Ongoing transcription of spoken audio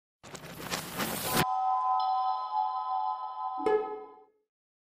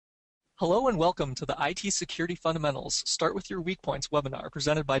Hello and welcome to the IT Security Fundamentals Start with Your Weak Points webinar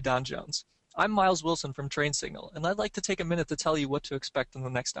presented by Don Jones. I'm Miles Wilson from TrainSignal, and I'd like to take a minute to tell you what to expect in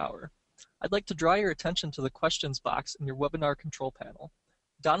the next hour. I'd like to draw your attention to the questions box in your webinar control panel.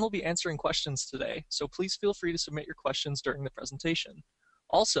 Don will be answering questions today, so please feel free to submit your questions during the presentation.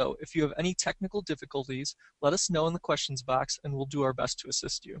 Also, if you have any technical difficulties, let us know in the questions box and we'll do our best to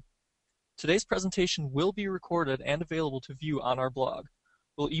assist you. Today's presentation will be recorded and available to view on our blog.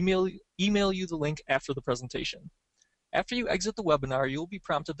 We'll email you the link after the presentation. After you exit the webinar, you will be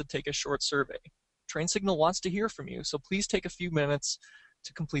prompted to take a short survey. TrainSignal wants to hear from you, so please take a few minutes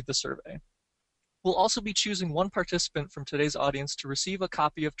to complete the survey. We'll also be choosing one participant from today's audience to receive a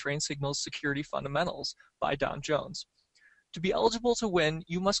copy of TrainSignal's Security Fundamentals by Don Jones. To be eligible to win,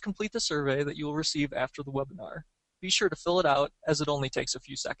 you must complete the survey that you will receive after the webinar. Be sure to fill it out, as it only takes a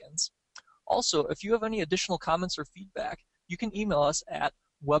few seconds. Also, if you have any additional comments or feedback, you can email us at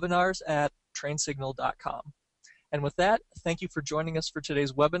webinars@trainsignal.com. And with that, thank you for joining us for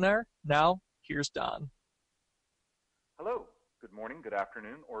today's webinar. Now, here's Don. Hello, good morning, good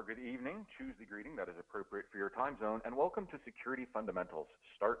afternoon, or good evening. Choose the greeting that is appropriate for your time zone, and welcome to Security Fundamentals.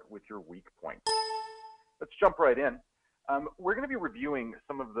 Start with your weak point. Let's jump right in. We're going to be reviewing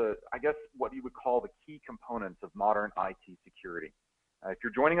some of the, what you would call the key components of modern IT security. If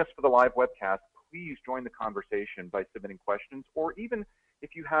you're joining us for the live webcast, please join the conversation by submitting questions, or even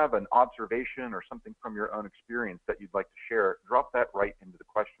if you have an observation or something from your own experience that you'd like to share, drop that right into the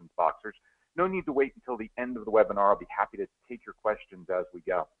questions box. There's no need to wait until the end of the webinar. I'll be happy to take your questions as we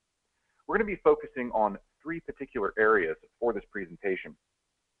go. We're going to be focusing on three particular areas for this presentation.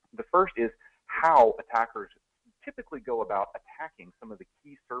 The first is how attackers typically go about attacking some of the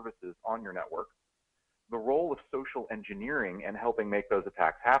key services on your network, the role of social engineering and helping make those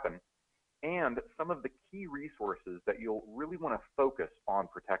attacks happen, and some of the key resources that you'll really want to focus on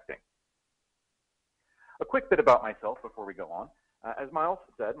protecting. A quick bit about myself before we go on. As Miles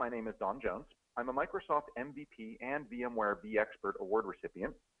said, my name is Don Jones. I'm a Microsoft MVP and VMware vExpert Award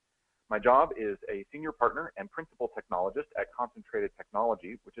recipient. My job is a senior partner and principal technologist at Concentrated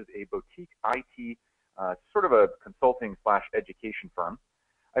Technology, which is a boutique IT, sort of a consulting / education firm.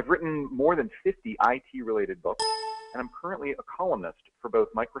 I've written more than 50 IT-related books, and I'm currently a columnist for both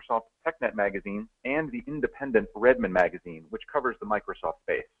Microsoft TechNet magazine and the independent Redmond magazine, which covers the Microsoft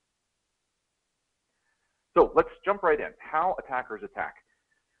space. So let's jump right in. How attackers attack.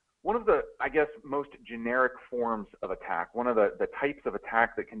 One of the, most generic forms of attack, one of the types of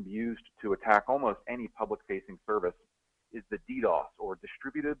attack that can be used to attack almost any public-facing service is the DDoS, or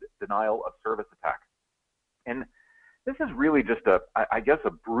Distributed Denial of Service attack. And this is really just a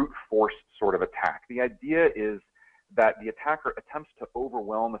brute force sort of attack. The idea is that the attacker attempts to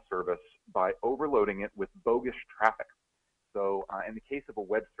overwhelm a service by overloading it with bogus traffic. So in the case of a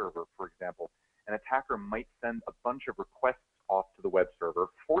web server, for example, an attacker might send a bunch of requests off to the web server,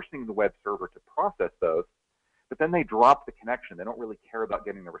 forcing the web server to process those, but then they drop the connection. They don't really care about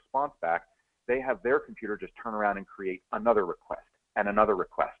getting the response back. They have their computer just turn around and create another request and another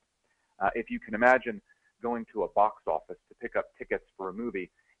request. If you can imagine going to a box office to pick up tickets for a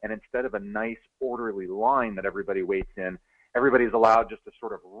movie, and instead of a nice orderly line that everybody waits in, everybody's allowed just to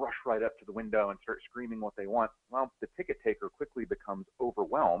sort of rush right up to the window and start screaming what they want. Well, the ticket taker quickly becomes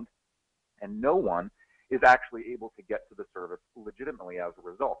overwhelmed, and no one is actually able to get to the service legitimately as a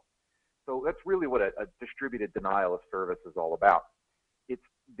result. So that's really what a distributed denial of service is all about. It's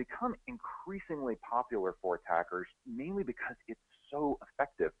become increasingly popular for attackers, mainly because it's so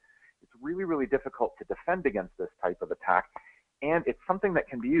effective. It's really, really difficult to defend against this type of attack, and it's something that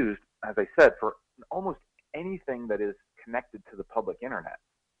can be used, as I said, for almost anything that is connected to the public internet.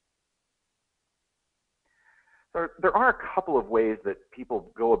 So there are a couple of ways that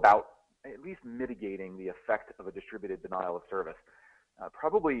people go about at least mitigating the effect of a distributed denial of service.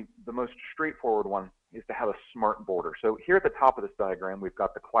 Probably the most straightforward one is to have a smart border. So here at the top of this diagram, we've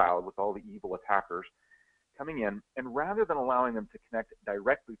got the cloud with all the evil attackers coming in, and rather than allowing them to connect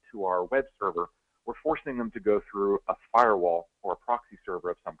directly to our web server, we're forcing them to go through a firewall or a proxy server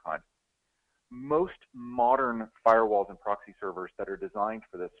of some kind. Most modern firewalls and proxy servers that are designed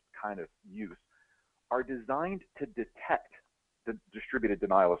for this kind of use are designed to detect the distributed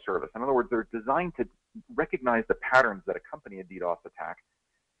denial of service. In other words, they're designed to recognize the patterns that accompany a DDoS attack,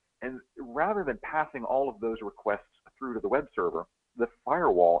 and rather than passing all of those requests through to the web server, the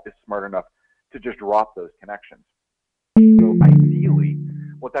firewall is smart enough to just drop those connections. So ideally,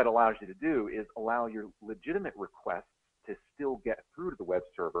 what that allows you to do is allow your legitimate requests to still get through to the web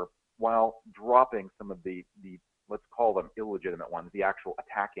server while dropping some of the let's call them illegitimate ones, the actual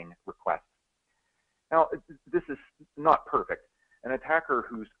attacking requests. Now, this is not perfect. An attacker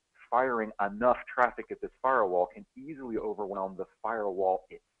who's firing enough traffic at this firewall can easily overwhelm the firewall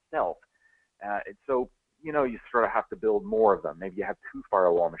itself. So, you sort of have to build more of them. Maybe you have 2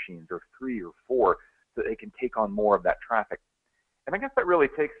 firewall machines or 3 or 4 so they can take on more of that traffic. And I guess that really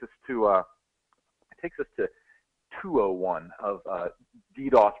takes us to 201 of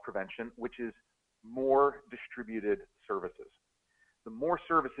DDoS prevention, which is more distributed services. The more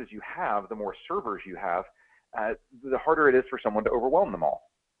services you have, the more servers you have, the harder it is for someone to overwhelm them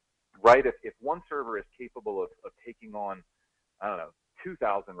all, right? If one server is capable of taking on, I don't know,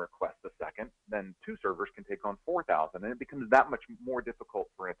 2,000 requests a second, then 2 servers can take on 4,000, and it becomes that much more difficult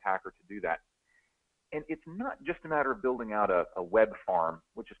for an attacker to do that. And it's not just a matter of building out a web farm,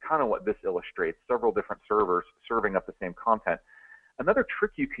 which is kind of what this illustrates, several different servers serving up the same content. Another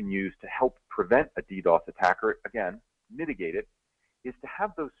trick you can use to help prevent a DDoS attacker, again, mitigate it, is to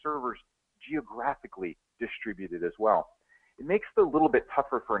have those servers geographically distributed as well. It makes it a little bit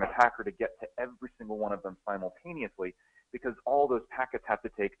tougher for an attacker to get to every single one of them simultaneously because all those packets have to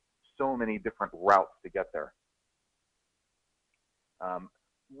take so many different routes to get there.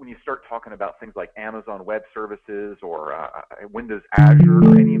 When you start talking about things like Amazon Web Services or Windows Azure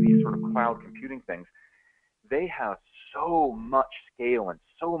or any of these sort of cloud computing things, they have so much scale and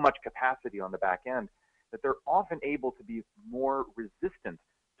so much capacity on the back end that they're often able to be more resistant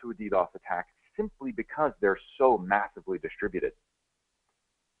to a DDoS attack simply because they're so massively distributed.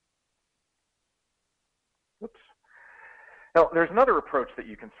 Oops. Now, there's another approach that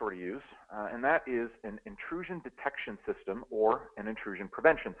you can sort of use, and that is an intrusion detection system or an intrusion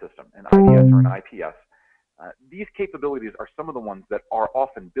prevention system, an IDS or an IPS. These capabilities are some of the ones that are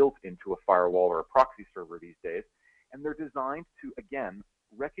often built into a firewall or a proxy server these days, and they're designed to, again,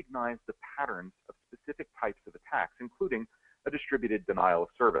 recognize the patterns of specific types of attacks, including a distributed denial of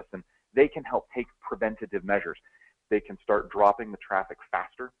service, and they can help take preventative measures. They can start dropping the traffic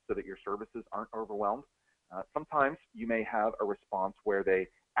faster so that your services aren't overwhelmed. Sometimes you may have a response where they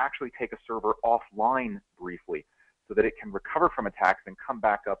actually take a server offline briefly so that it can recover from attacks and come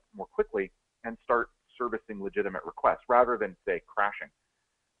back up more quickly and start servicing legitimate requests rather than, say, crashing.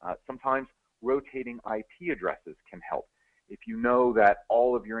 Sometimes rotating IP addresses can help. If you know that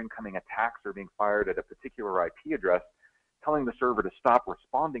all of your incoming attacks are being fired at a particular IP address, telling the server to stop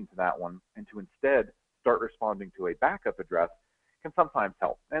responding to that one and to instead start responding to a backup address can sometimes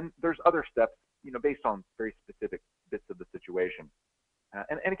help. And there's other steps, based on very specific bits of the situation.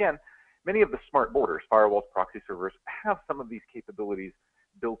 And again, many of the smart borders, firewalls, proxy servers, have some of these capabilities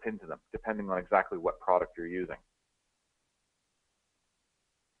built into them, depending on exactly what product you're using.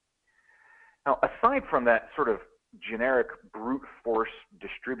 Now, aside from that sort of generic brute force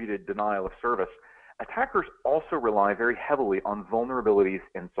distributed denial of service, attackers also rely very heavily on vulnerabilities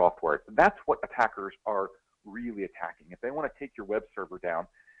in software. That's what attackers are really attacking. If they want to take your web server down,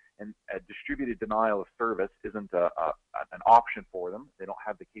 and a distributed denial of service isn't an option for them, they don't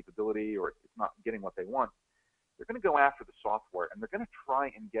have the capability or it's not getting what they want, they're going to go after the software and they're going to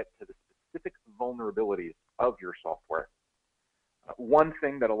try and get to the specific vulnerabilities of your software. One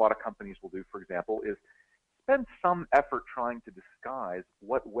thing that a lot of companies will do, for example, is spend some effort trying to disguise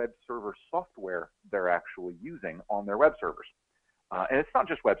what web server software they're actually using on their web servers. And it's not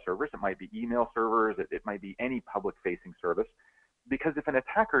just web servers, it might be email servers, it might be any public-facing service. Because if an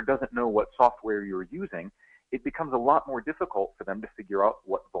attacker doesn't know what software you're using, it becomes a lot more difficult for them to figure out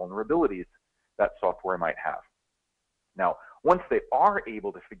what vulnerabilities that software might have. Now, once they are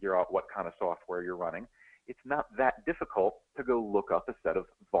able to figure out what kind of software you're running, it's not that difficult to go look up a set of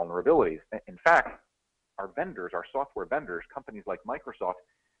vulnerabilities. In fact, our vendors, our software vendors, companies like Microsoft,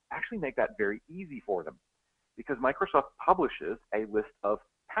 actually make that very easy for them because Microsoft publishes a list of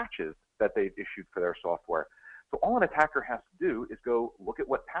patches that they've issued for their software. So all an attacker has to do is go look at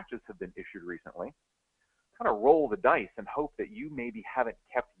what patches have been issued recently, kind of roll the dice and hope that you maybe haven't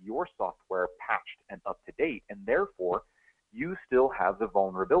kept your software patched and up to date, and therefore you still have the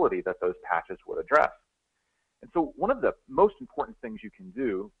vulnerability that those patches would address. And so one of the most important things you can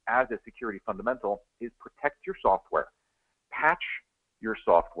do as a security fundamental is protect your software. Patch your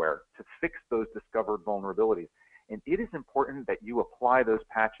software to fix those discovered vulnerabilities. And it is important that you apply those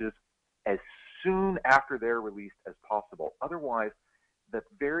patches as soon after they're released as possible. Otherwise, the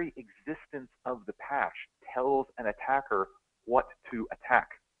very existence of the patch tells an attacker what to attack.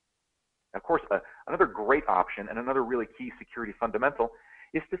 Of course, another great option and another really key security fundamental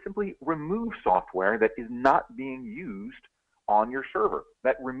is to simply remove software that is not being used on your server.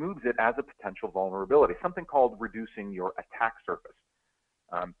 That removes it as a potential vulnerability, something called reducing your attack surface.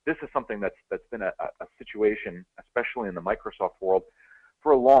 This is something that's been a situation, especially in the Microsoft world,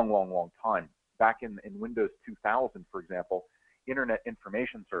 for a long, long, long time. Back in Windows 2000, for example, Internet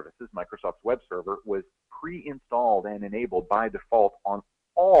Information Services, Microsoft's web server, was pre-installed and enabled by default on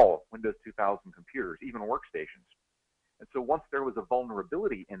all Windows 2000 computers, even workstations. And so once there was a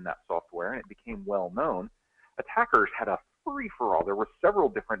vulnerability in that software and it became well known, attackers had a free-for-all. There were several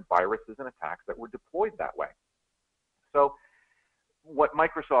different viruses and attacks that were deployed that way. So what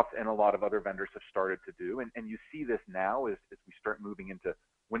Microsoft and a lot of other vendors have started to do, and you see this now as we start moving into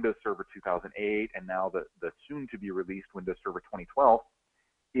Windows Server 2008 and now the soon-to-be released Windows Server 2012,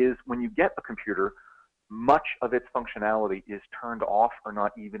 is when you get a computer, much of its functionality is turned off or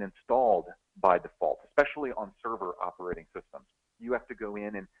not even installed by default, especially on server operating systems. You have to go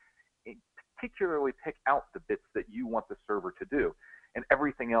in and particularly pick out the bits that you want the server to do, and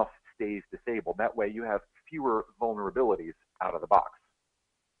everything else stays disabled. That way you have fewer vulnerabilities out of the box.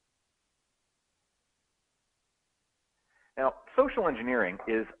 Now, social engineering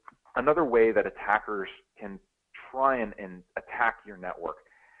is another way that attackers can try and attack your network.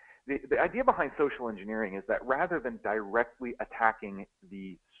 The idea behind social engineering is that rather than directly attacking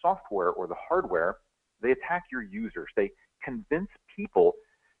the software or the hardware, they attack your users. They convince people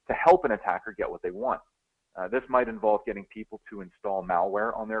to help an attacker get what they want. This might involve getting people to install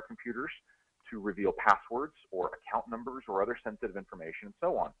malware on their computers, to reveal passwords or account numbers or other sensitive information, and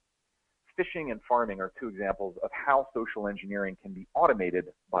so on. Phishing and farming are two examples of how social engineering can be automated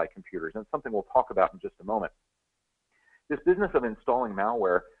by computers, and it's something we'll talk about in just a moment. This business of installing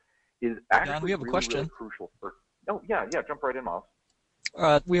malware is actually Don, we have a question. really crucial for. Oh yeah, jump right in, Miles.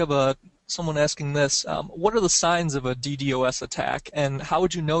 We have someone asking this. What are the signs of a DDoS attack, and how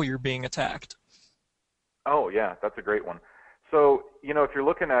would you know you're being attacked? Oh yeah, that's a great one. So, if you're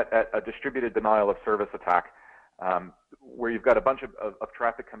looking at a distributed denial of service attack, where you've got a bunch of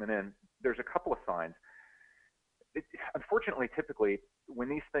traffic coming in, there's a couple of signs. Unfortunately, typically, when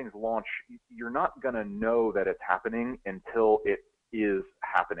these things launch, you're not going to know that it's happening until it is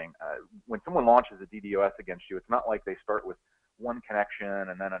happening. When someone launches a DDoS against you, it's not like they start with one connection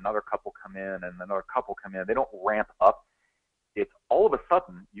and then another couple come in and another couple come in. They don't ramp up. It's all of a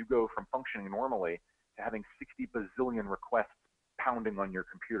sudden you go from functioning normally to having 60 bazillion requests pounding on your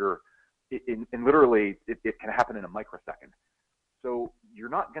computer. And literally, it can happen in a microsecond. So you're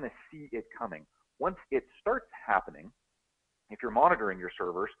not going to see it coming. Once it starts happening, if you're monitoring your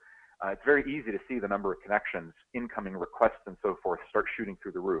servers, it's very easy to see the number of connections, incoming requests, and so forth start shooting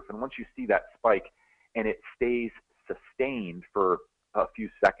through the roof. And once you see that spike and it stays sustained for a few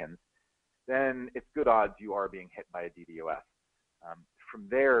seconds, then it's good odds you are being hit by a DDoS. From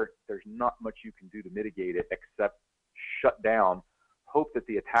there, there's not much you can do to mitigate it except shut down, hope that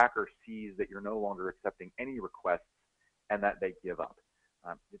the attacker sees that you're no longer accepting any requests and that they give up.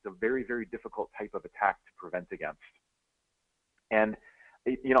 It's a very, very difficult type of attack to prevent against. And,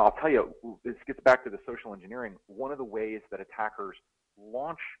 I'll tell you, this gets back to the social engineering. One of the ways that attackers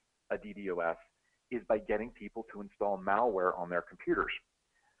launch a DDoS is by getting people to install malware on their computers.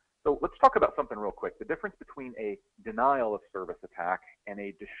 So let's talk about something real quick. The difference between a denial of service attack and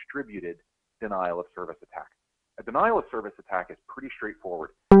a distributed denial of service attack. A denial of service attack is pretty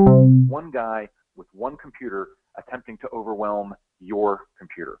straightforward. One guy with one computer attempting to overwhelm your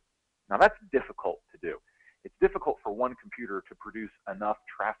computer. Now that's difficult to do. It's difficult for one computer to produce enough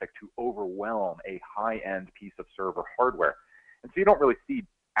traffic to overwhelm a high-end piece of server hardware. And so you don't really see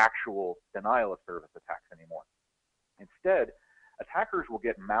actual denial of service attacks anymore. Instead, attackers will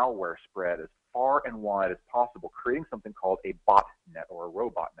get malware spread as far and wide as possible, creating something called a botnet or a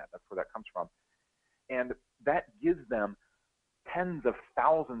robot net. That's where that comes from. And that gives them tens of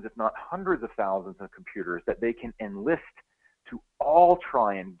thousands, if not hundreds of thousands of computers that they can enlist to all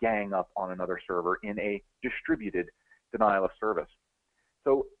try and gang up on another server in a distributed denial of service.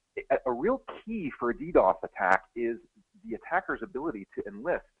 So a real key for a DDoS attack is the attacker's ability to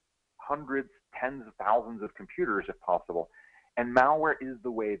enlist hundreds, tens of thousands of computers if possible. And malware is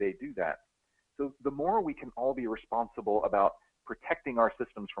the way they do that. So the more we can all be responsible about protecting our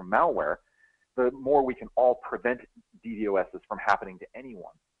systems from malware, the more we can all prevent DDoSs from happening to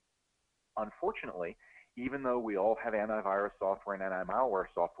anyone. Unfortunately, even though we all have antivirus software and anti-malware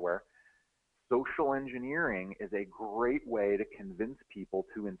software, social engineering is a great way to convince people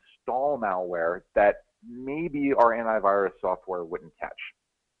to install malware that maybe our antivirus software wouldn't catch.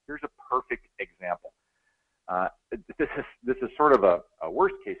 Here's a perfect example. This is sort of a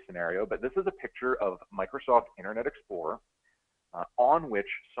worst case scenario, but this is a picture of Microsoft Internet Explorer on which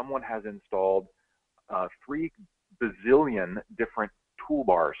someone has installed 3 bazillion different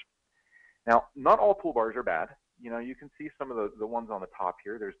toolbars. Now, not all toolbars are bad. You can see some of the ones on the top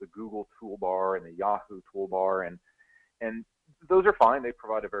here. There's the Google toolbar and the Yahoo toolbar, and those are fine. They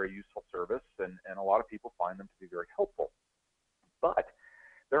provide a very useful service, and a lot of people find them to be very helpful. But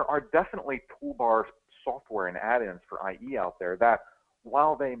there are definitely toolbar software and add-ins for IE out there that,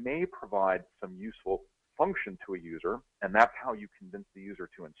 while they may provide some useful function to a user, and that's how you convince the user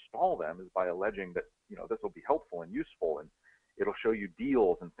to install them, is by alleging that, this will be helpful and useful and it'll show you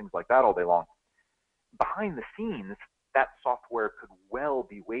deals and things like that all day long. Behind the scenes, that software could well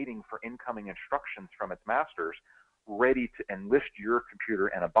be waiting for incoming instructions from its masters, ready to enlist your computer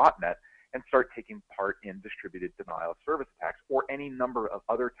and a botnet and start taking part in distributed denial of service attacks or any number of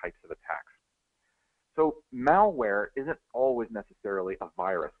other types of attacks. So malware isn't always necessarily a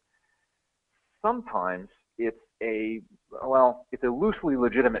virus. Sometimes it's a loosely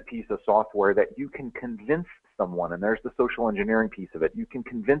legitimate piece of software that you can convince someone, and there's the social engineering piece of it, you can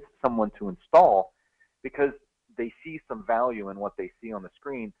convince someone to install because they see some value in what they see on the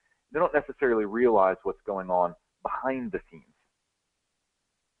screen. They don't necessarily realize what's going on behind the scenes.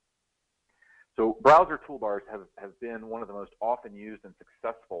 So browser toolbars have been one of the most often used and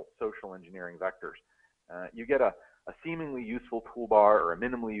successful social engineering vectors. You get a seemingly useful toolbar or a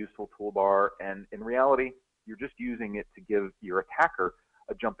minimally useful toolbar, and in reality, you're just using it to give your attacker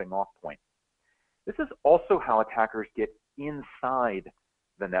a jumping off point. This is also how attackers get inside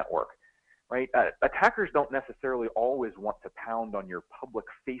the network, right? Attackers don't necessarily always want to pound on your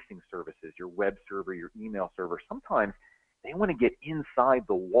public-facing services, your web server, your email server. Sometimes they want to get inside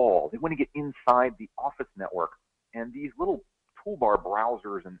the wall. They want to get inside the office network. And these little toolbar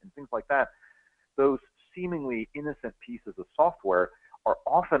browsers and things like that, those seemingly innocent pieces of software are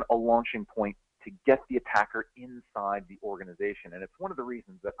often a launching point to get the attacker inside the organization. And it's one of the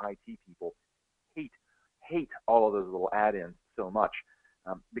reasons that IT people hate all of those little add-ins so much,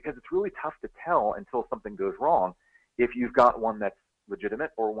 because it's really tough to tell until something goes wrong if you've got one that's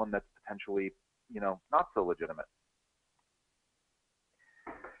legitimate or one that's potentially, not so legitimate.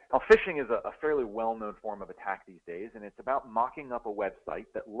 Now, phishing is a fairly well-known form of attack these days, and it's about mocking up a website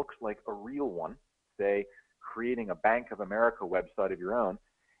that looks like a real one, say creating a Bank of America website of your own,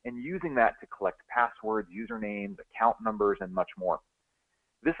 and using that to collect passwords, usernames, account numbers, and much more.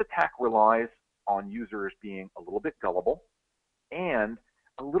 This attack relies on users being a little bit gullible and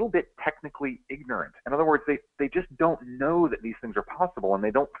a little bit technically ignorant. In other words, they just don't know that these things are possible, and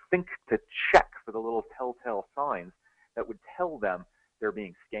they don't think to check for the little telltale signs that would tell them they're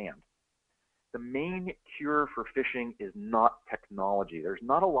being scammed. The main cure for phishing is not technology. There's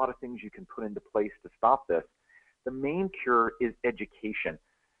not a lot of things you can put into place to stop this. The main cure is education,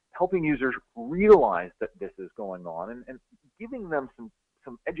 helping users realize that this is going on and giving them some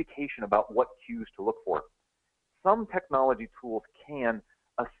education about what cues to look for. Some technology tools can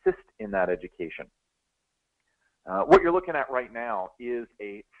assist in that education. What you're looking at right now is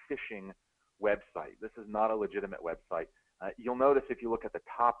a phishing website. This is not a legitimate website. You'll notice if you look at the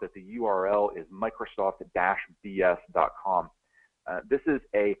top that the URL is microsoft-bs.com. This is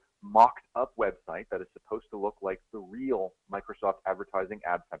a mocked up website that is supposed to look like the real Microsoft Advertising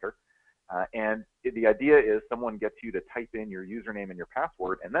Ad Center. And the idea is someone gets you to type in your username and your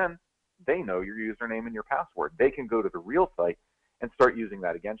password, and then they know your username and your password. They can go to the real site and start using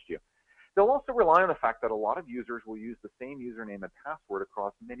that against you. They'll also rely on the fact that a lot of users will use the same username and password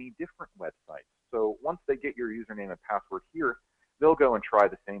across many different websites. So once they get your username and password here, they'll go and try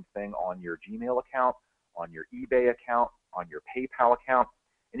the same thing on your Gmail account, on your eBay account, on your PayPal account,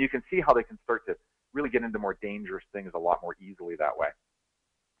 and you can see how they can start to really get into more dangerous things a lot more easily that way.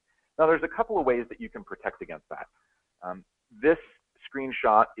 Now, there's a couple of ways that you can protect against that. This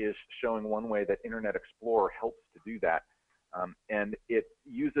screenshot is showing one way that Internet Explorer helps to do that. And it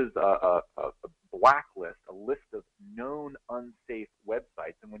uses a blacklist, a list of known unsafe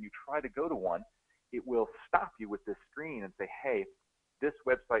websites. And when you try to go to one, it will stop you with this screen and say, hey, this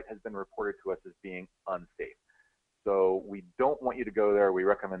website has been reported to us as being unsafe. So we don't want you to go there. We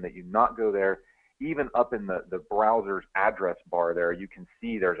recommend that you not go there. Even up in the browser's address bar there, you can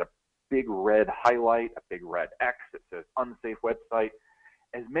see there's a big red highlight, a big red X that says unsafe website.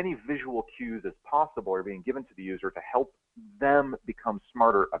 As many visual cues as possible are being given to the user to help them become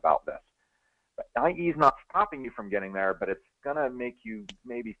smarter about this. But IE is not stopping you from getting there, but it's going to make you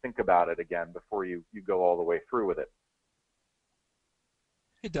maybe think about it again before you go all the way through with it.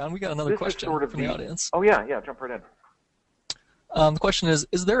 Hey, Don, we got another question from the audience. Oh, yeah, jump right in. The question is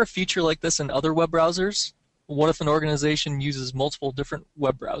there a feature like this in other web browsers? What if an organization uses multiple different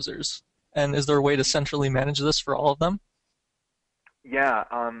web browsers? And is there a way to centrally manage this for all of them? Yeah,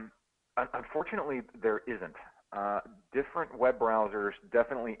 unfortunately, there isn't. Different web browsers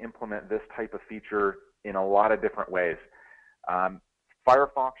definitely implement this type of feature in a lot of different ways.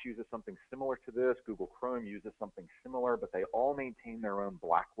 Firefox uses something similar to this. Google Chrome uses something similar, but they all maintain their own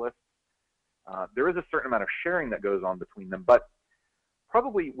blacklists. There is a certain amount of sharing that goes on between them, but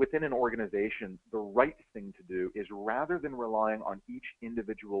Probably within an organization, the right thing to do is, rather than relying on each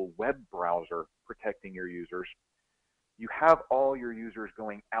individual web browser protecting your users, you have all your users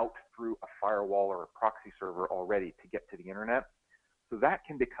going out through a firewall or a proxy server already to get to the internet. So that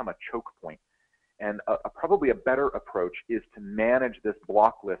can become a choke point. And probably a better approach is to manage this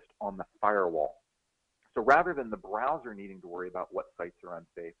block list on the firewall. So rather than the browser needing to worry about what sites are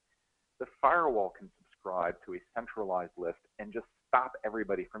unsafe, the firewall can subscribe to a centralized list and just stop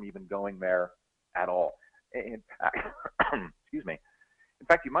everybody from even going there at all. In fact, excuse me. In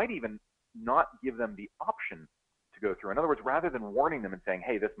fact, you might even not give them the option to go through. In other words, rather than warning them and saying,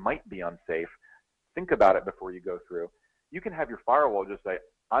 hey, this might be unsafe, think about it before you go through, you can have your firewall just say,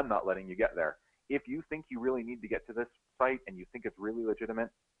 I'm not letting you get there. If you think you really need to get to this site and you think it's really legitimate,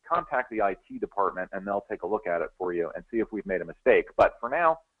 contact the IT department and they'll take a look at it for you and see if we've made a mistake. But for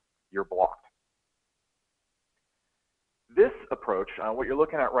now, you're blocked. This approach, what you're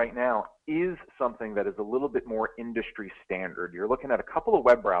looking at right now, is something that is a little bit more industry standard. You're looking at a couple of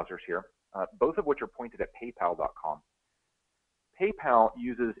web browsers here, both of which are pointed at PayPal.com. PayPal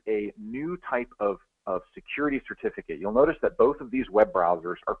uses a new type of security certificate. You'll notice that both of these web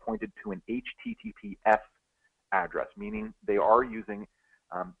browsers are pointed to an HTTPS address, meaning they are using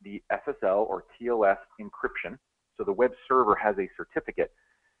the SSL or TLS encryption. So the web server has a certificate.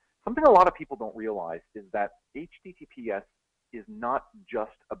 Something a lot of people don't realize is that HTTPS is not just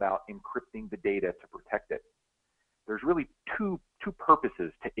about encrypting the data to protect it. There's really two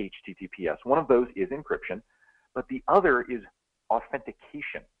purposes to HTTPS. One of those is encryption, but the other is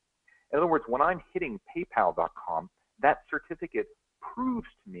authentication. In other words, when I'm hitting PayPal.com, that certificate proves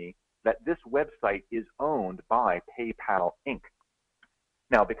to me that this website is owned by PayPal Inc.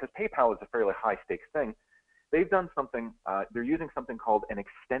 Now, because PayPal is a fairly high-stakes thing, they've done something, they're using something called an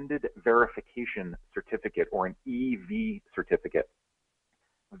extended verification certificate, or an EV certificate.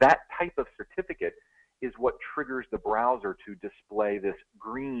 That type of certificate is what triggers the browser to display this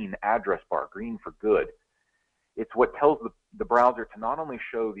green address bar, green for good. It's what tells the browser to not only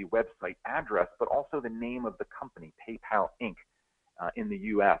show the website address, but also the name of the company, PayPal Inc., in the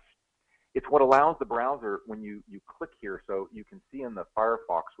US. It's what allows the browser, when you click here, so you can see in the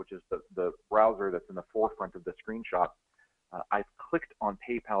Firefox, which is the browser that's in the forefront of the screenshot, I've clicked on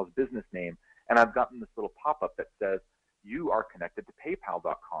PayPal's business name, and I've gotten this little pop-up that says, you are connected to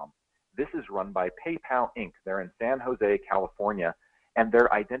PayPal.com. This is run by PayPal Inc. They're in San Jose, California, and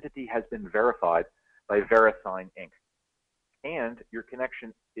their identity has been verified by VeriSign Inc. And your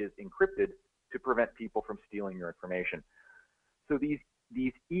connection is encrypted to prevent people from stealing your information. So these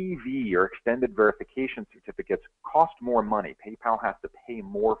EV, or extended verification certificates, cost more money. PayPal has to pay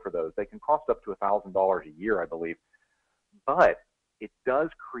more for those. They can cost up to $1,000 a year, I believe. But it does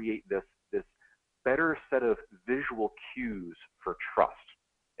create this better set of visual cues for trust.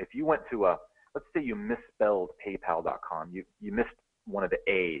 If you went to let's say you misspelled PayPal.com, you missed one of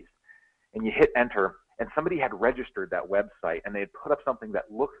the A's, and you hit enter, and somebody had registered that website, and they had put up something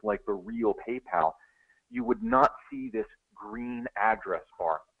that looks like the real PayPal, you would not see this green address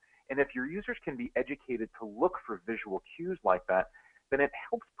bar. And if your users can be educated to look for visual cues like that, then it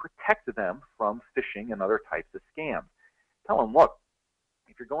helps protect them from phishing and other types of scams. Tell them, look,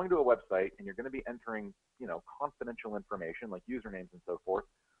 if you're going to a website and you're going to be entering, confidential information like usernames and so forth,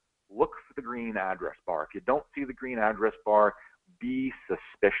 look for the green address bar. If you don't see the green address bar, be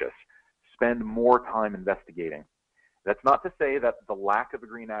suspicious. Spend more time investigating. That's not to say that the lack of a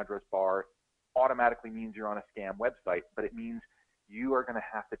green address bar automatically means you're on a scam website, but it means you are going to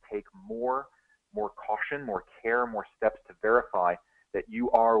have to take more caution, more care, more steps to verify that you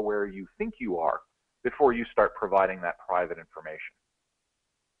are where you think you are before you start providing that private information.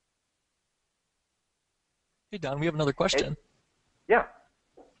 Hey, Don, we have another question. Yeah.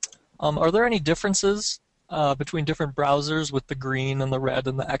 Are there any differences between different browsers with the green and the red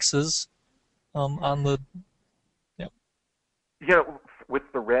and the X's on the? Yeah, with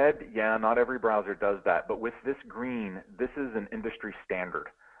the red, not every browser does that. But with this green, this is an industry standard.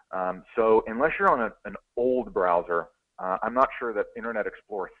 So unless you're on an old browser, I'm not sure that Internet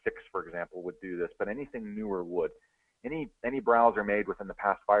Explorer 6, for example, would do this, but anything newer would. Any browser made within the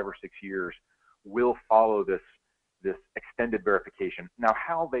past 5 or 6 years will follow this extended verification. Now,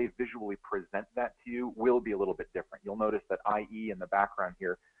 how they visually present that to you will be a little bit different. You'll notice that IE in the background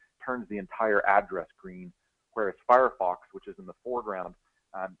here turns the entire address green, whereas Firefox, which is in the foreground,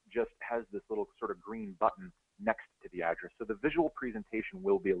 just has this little sort of green button next to the address. So the visual presentation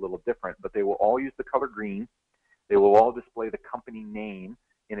will be a little different, but they will all use the color green. They will all display the company name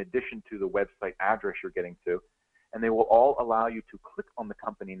in addition to the website address you're getting to, and they will all allow you to click on the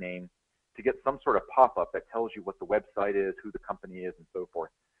company name to get some sort of pop-up that tells you what the website is, who the company is, and so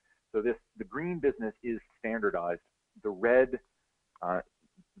forth. So the green business is standardized. The red,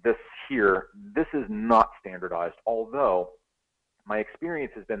 this is not standardized, although my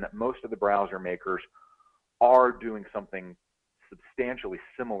experience has been that most of the browser makers are doing something substantially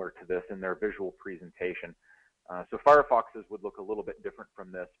similar to this in their visual presentation. So Firefox's would look a little bit different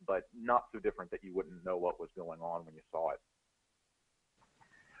from this, but not so different that you wouldn't know what was going on when you saw it.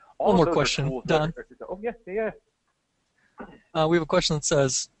 One more question, Don. Oh, yeah. We have a question that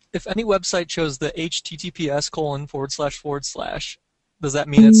says, if any website shows the https://, does that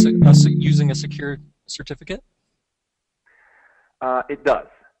mean it's using a secure certificate? It does.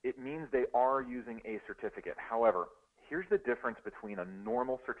 It means they are using a certificate. However, here's the difference between a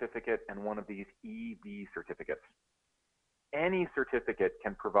normal certificate and one of these EV certificates. Any certificate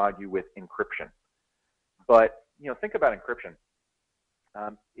can provide you with encryption. But, think about encryption.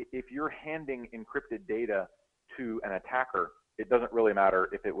 If you're handing encrypted data to an attacker, it doesn't really matter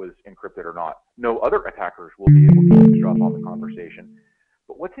if it was encrypted or not. No other attackers will be able to eavesdrop on the conversation.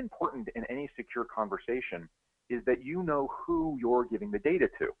 But what's important in any secure conversation is that you know who you're giving the data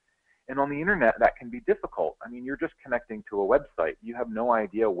to. And on the internet, that can be difficult. I mean, you're just connecting to a website. You have no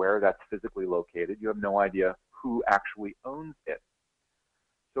idea where that's physically located. You have no idea who actually owns it.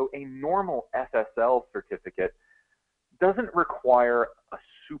 So a normal SSL certificate doesn't require a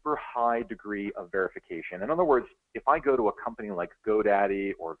super high degree of verification. In other words, if I go to a company like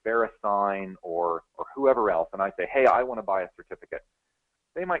GoDaddy or VeriSign or whoever else, and I say, hey, I want to buy a certificate,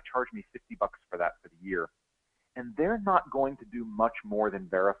 they might charge me $50 for that for the year. And they're not going to do much more than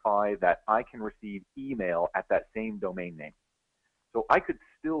verify that I can receive email at that same domain name. So I could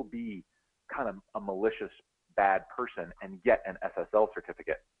still be kind of a malicious bad person and get an SSL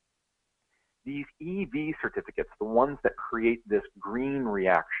certificate. These EV certificates, the ones that create this green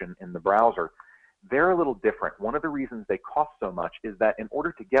reaction in the browser, they're a little different. One of the reasons they cost so much is that in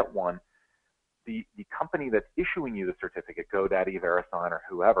order to get one, the company that's issuing you the certificate, GoDaddy, VeriSign, or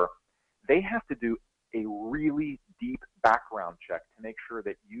whoever, they have to do a really deep background check to make sure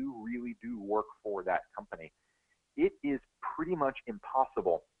that you really do work for that company. It is pretty much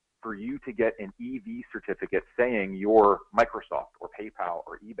impossible for you to get an EV certificate saying you're Microsoft or PayPal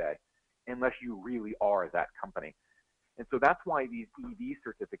or eBay unless you really are that company. And so that's why these EV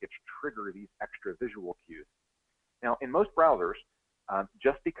certificates trigger these extra visual cues. Now, in most browsers,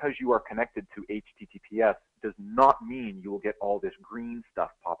 just because you are connected to HTTPS does not mean you will get all this green stuff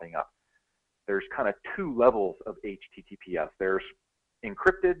popping up. There's kind of two levels of HTTPS. There's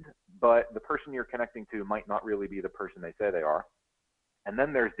encrypted, but the person you're connecting to might not really be the person they say they are. And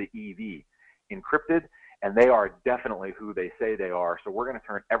then there's the EV, encrypted, and they are definitely who they say they are. So we're going to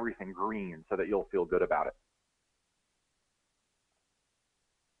turn everything green so that you'll feel good about it.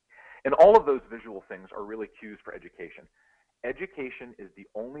 And all of those visual things are really cues for education. Education is the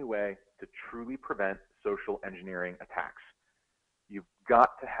only way to truly prevent social engineering attacks. You've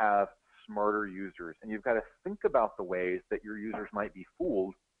got to have smarter users, and you've got to think about the ways that your users might be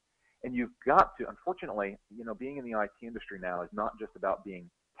fooled. And you've got to, unfortunately, being in the IT industry now is not just about being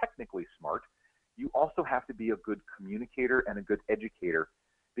technically smart. You also have to be a good communicator and a good educator,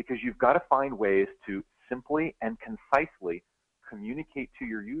 because you've got to find ways to simply and concisely communicate to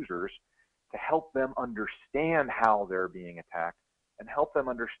your users to help them understand how they're being attacked and help them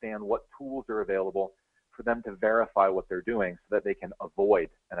understand what tools are available for them to verify what they're doing so that they can avoid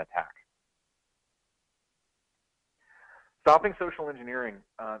an attack. Stopping social engineering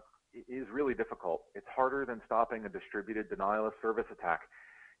is really difficult. It's harder than stopping a distributed denial of service attack.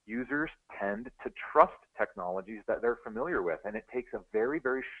 Users tend to trust technologies that they're familiar with, and it takes a very,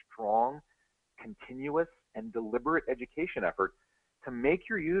 very strong, continuous, and deliberate education effort to make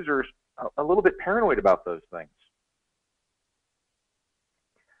your users a little bit paranoid about those things.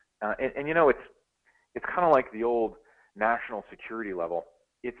 It's kind of like the old national security level.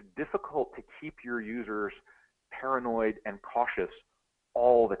 It's difficult to keep your users paranoid and cautious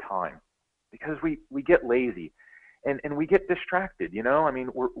all the time because we get lazy and we get distracted. I mean,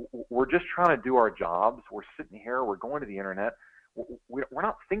 we're just trying to do our jobs. We're sitting here. We're going to the internet. We're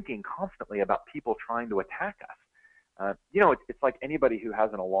not thinking constantly about people trying to attack us. It's like anybody who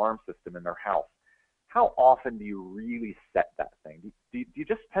has an alarm system in their house. How often do you really set that thing? Do you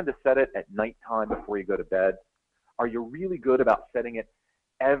just tend to set it at nighttime before you go to bed? Are you really good about setting it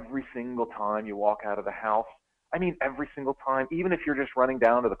every single time you walk out of the house? I mean, every single time, even if you're just running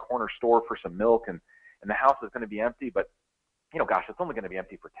down to the corner store for some milk and the house is going to be empty, but, gosh, it's only going to be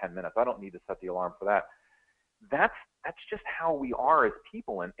empty for 10 minutes. I don't need to set the alarm for that. That's just how we are as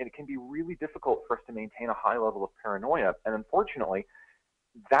people, and it can be really difficult for us to maintain a high level of paranoia. And unfortunately,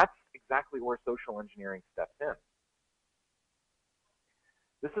 that's exactly where social engineering steps in.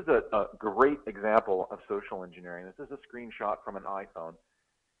 This is a great example of social engineering. This is a screenshot from an iPhone.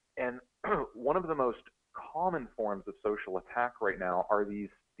 And one of the most common forms of social attack right now are these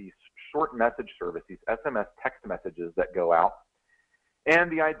short message service, these SMS text messages that go out.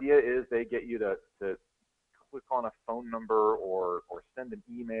 And the idea is they get you to click on a phone number or send an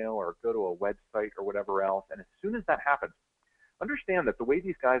email or go to a website or whatever else. And as soon as that happens, understand that the way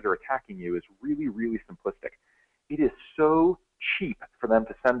these guys are attacking you is really, really simplistic. It is so cheap for them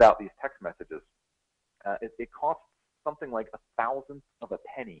to send out these text messages. It costs something like 1/1000th of a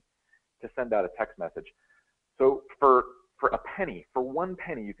penny to send out a text message. So for a penny, for 1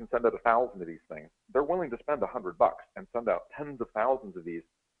 penny, you can send out 1,000 of these things. They're willing to spend $100 and send out tens of thousands of these.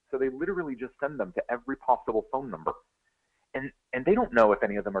 So they literally just send them to every possible phone number. And they don't know if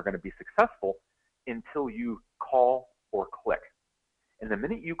any of them are going to be successful until you call or click. And the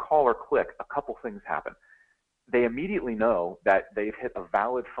minute you call or click, a couple things happen. They immediately know that they've hit a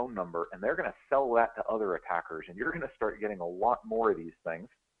valid phone number, and they're going to sell that to other attackers, and you're going to start getting a lot more of these things.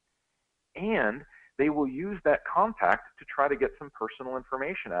 And they will use that contact to try to get some personal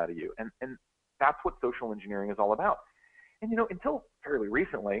information out of you. And that's what social engineering is all about. And, you know, until fairly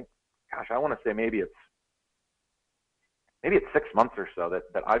recently, gosh, I want to say maybe it's 6 months or so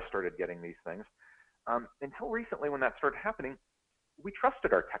that I've started getting these things. Until recently, when that started happening, we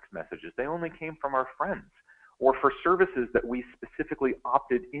trusted our text messages. They only came from our friends or for services that we specifically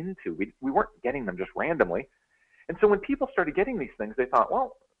opted into. We weren't getting them just randomly. And so when people started getting these things, they thought,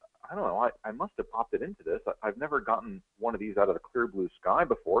 well, I don't know, I must have opted into this. I've never gotten one of these out of the clear blue sky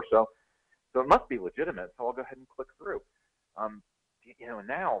before, so it must be legitimate, so I'll go ahead and click through. You know,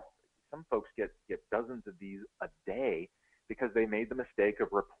 now some folks get dozens of these a day because they made the mistake of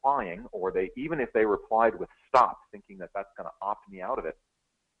replying, or even if they replied with stop, thinking that that's going to opt me out of it,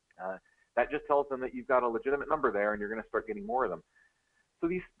 that just tells them that you've got a legitimate number there and you're going to start getting more of them. So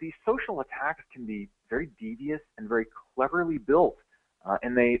these social attacks can be very devious and very cleverly built,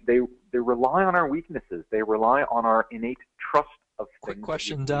 and they rely on our weaknesses. They rely on our innate trust of things. Quick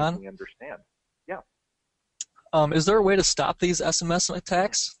question, that Don. we understand. Yeah. Is there a way to stop these SMS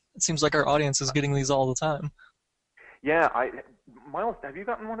attacks? It seems like our audience is getting these all the time. Yeah, Miles, have you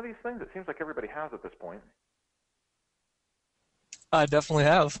gotten one of these things? It seems like everybody has at this point. I definitely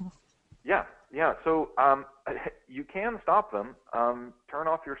have. Yeah. So you can stop them. Turn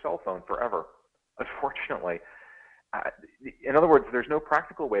off your cell phone forever, unfortunately. In other words, there's no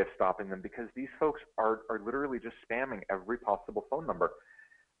practical way of stopping them because these folks are literally just spamming every possible phone number.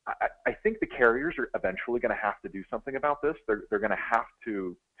 I think the carriers are eventually going to have to do something about this. They're going to have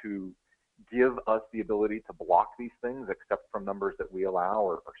to give us the ability to block these things, except from numbers that we allow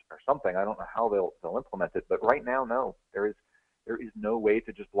or something. I don't know how they'll implement it, but right now, no, there is no way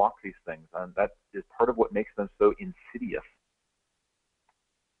to just block these things, and that is part of what makes them so insidious.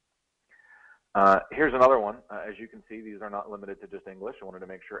 Here's another one. As you can see, these are not limited to just English. I wanted to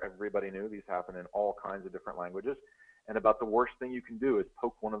make sure everybody knew these happen in all kinds of different languages. And about the worst thing you can do is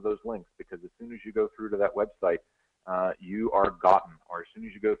poke one of those links, because as soon as you go through to that website, you are gotten. Or as soon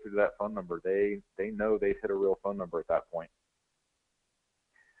as you go through to that phone number, they know they've hit a real phone number at that point.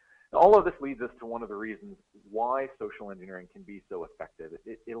 All of this leads us to one of the reasons why social engineering can be so effective.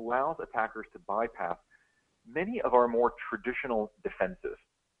 It allows attackers to bypass many of our more traditional defenses.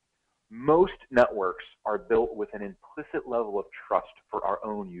 Most networks are built with an implicit level of trust for our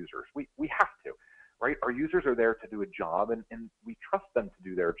own users. We have to, right? Our users are there to do a job, and we trust them to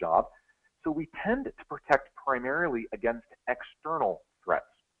do their job. So we tend to protect primarily against external threats.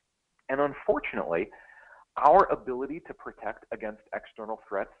 And unfortunately, our ability to protect against external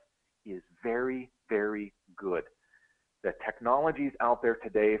threats is very, very good. The technologies out there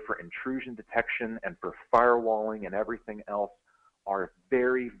today for intrusion detection and for firewalling and everything else are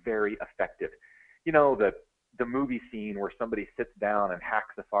very, very effective. You know, the movie scene where somebody sits down and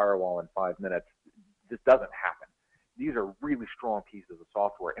hacks the firewall in 5 minutes, this doesn't happen. These are really strong pieces of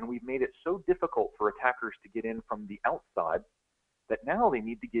software, and we've made it so difficult for attackers to get in from the outside that now they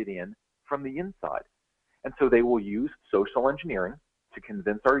need to get in from the inside. And so they will use social engineering to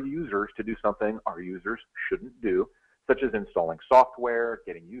convince our users to do something our users shouldn't do, such as installing software,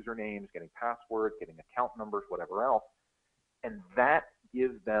 getting usernames, getting passwords, getting account numbers, whatever else. And that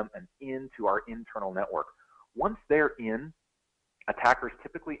gives them an in to our internal network. Once they're in, attackers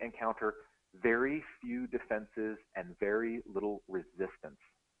typically encounter very few defenses and very little resistance.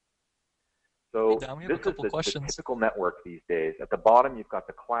 So this is the typical network these days. At the bottom, you've got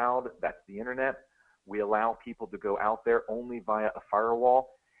the cloud. That's the internet. We allow people to go out there only via a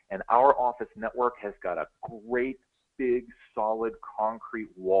firewall. And our office network has got a great big, solid, concrete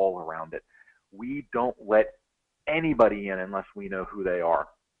wall around it. We don't let anybody in unless we know who they are.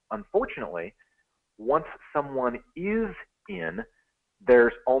 Unfortunately, once someone is in,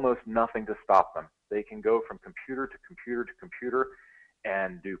 there's almost nothing to stop them. They can go from computer to computer to computer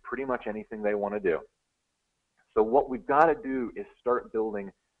and do pretty much anything they want to do. So what we've got to do is start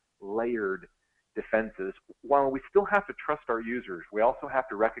building layered defenses. While we still have to trust our users, we also have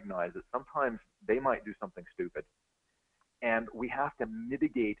to recognize that sometimes they might do something stupid. And we have to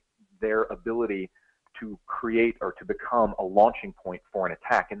mitigate their ability to create or to become a launching point for an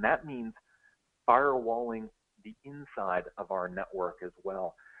attack. And that means firewalling the inside of our network as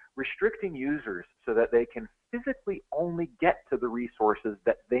well, restricting users so that they can physically only get to the resources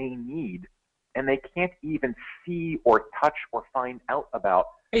that they need, and they can't even see or touch or find out about.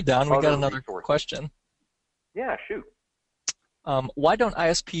 Hey, Don, we got another resources. question. Yeah, shoot. Why don't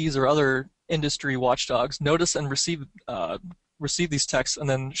ISPs or other industry watchdogs notice and receive these texts and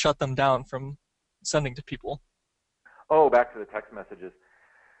then shut them down from sending to people? Oh, back to the text messages.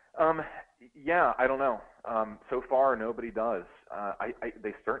 Yeah, I don't know. So far, nobody does.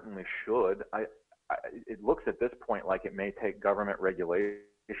 They certainly should. It looks at this point like it may take government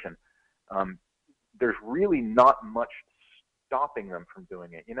regulation. There's really not much stopping them from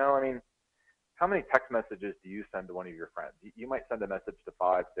doing it. You know, I mean, how many text messages do you send to one of your friends? You might send a message to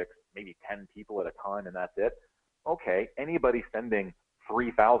 5, 6, maybe 10 people at a time, and that's it. Okay, anybody sending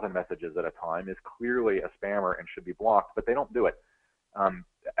 3,000 messages at a time is clearly a spammer and should be blocked, but they don't do it.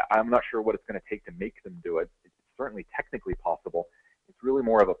 I'm not sure what it's going to take to make them do it. It's certainly technically possible. It's really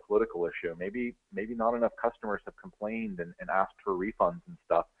more of a political issue. Maybe not enough customers have complained and asked for refunds and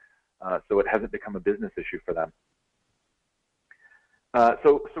stuff, so it hasn't become a business issue for them.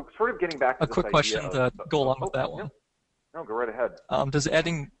 So sort of getting back to a quick question to go along with that one. No, go right ahead. Does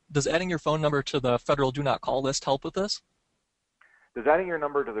adding your phone number to the federal do not call list help with this? Does adding your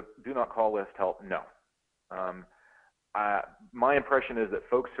number to the do not call list help? No. My impression is that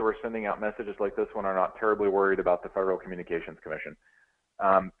folks who are sending out messages like this one are not terribly worried about the Federal Communications Commission.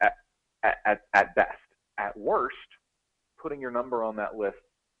 At best. At worst, putting your number on that list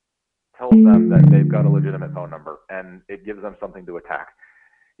tells them that they've got a legitimate phone number, and it gives them something to attack.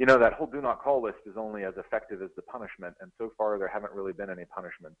 You know, that whole do not call list is only as effective as the punishment, and so far there haven't really been any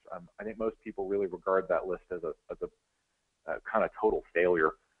punishments. I think most people really regard that list as a kind of total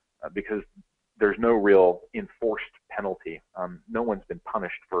failure because there's no real enforced penalty. No one's been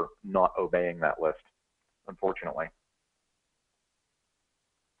punished for not obeying that list, unfortunately.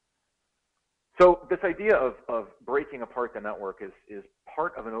 So this idea of breaking apart the network is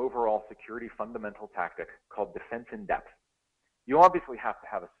part of an overall security fundamental tactic called defense in depth. You obviously have to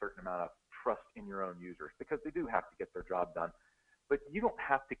have a certain amount of trust in your own users because they do have to get their job done, but you don't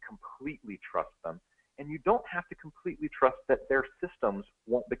have to completely trust them, and you don't have to completely trust that their systems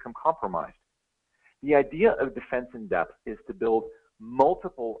won't become compromised. The idea of defense in depth is to build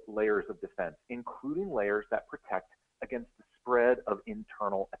multiple layers of defense, including layers that protect against the spread of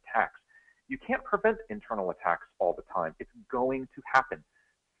internal attacks. You can't prevent internal attacks all the time. It's going to happen.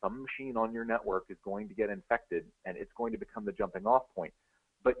 Some machine on your network is going to get infected, and it's going to become the jumping off point.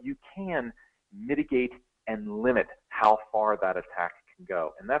 But you can mitigate and limit how far that attack can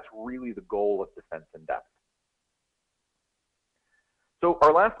go. And that's really the goal of defense in depth. So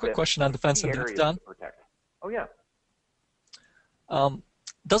our last quick question on defense in depth, Don. Oh, yeah.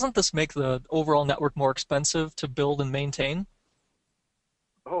 Doesn't this make the overall network more expensive to build and maintain?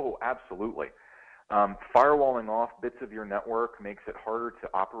 Oh, absolutely. Firewalling off bits of your network makes it harder to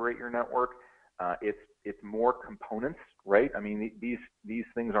operate your network. It's more components, right? I mean, these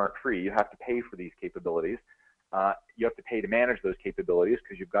things aren't free. You have to pay for these capabilities. You have to pay to manage those capabilities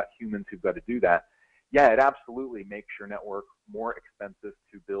because you've got humans who've got to do that. Yeah, it absolutely makes your network more expensive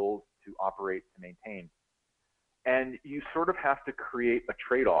to build, to operate, to maintain. And you sort of have to create a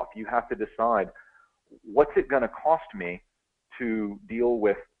trade-off. You have to decide, what's it going to cost me to deal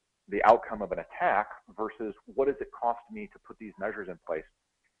with the outcome of an attack versus what does it cost me to put these measures in place?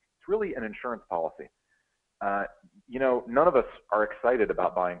 It's really an insurance policy. You know, none of us are excited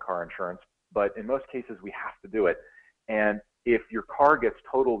about buying car insurance, but in most cases we have to do it. And if your car gets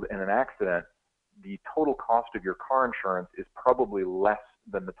totaled in an accident, the total cost of your car insurance is probably less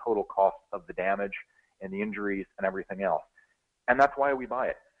than the total cost of the damage and the injuries and everything else. And that's why we buy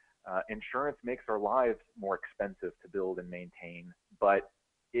it. Insurance makes our lives more expensive to build and maintain, but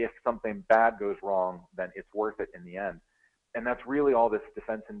if something bad goes wrong, then it's worth it in the end. And that's really all this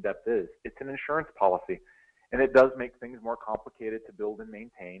defense in depth is. It's an insurance policy, and it does make things more complicated to build and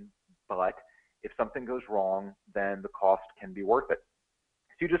maintain, but if something goes wrong, then the cost can be worth it.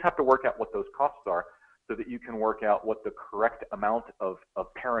 So you just have to work out what those costs are so that you can work out what the correct amount of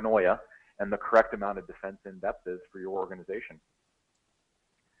paranoia and the correct amount of defense in depth is for your organization.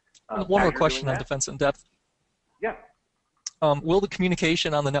 One more question on defense in depth. Yeah. Will the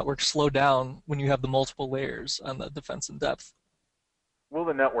communication on the network slow down when you have the multiple layers on the defense in depth? Will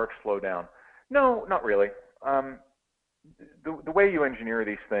the network slow down? No, not really. The way you engineer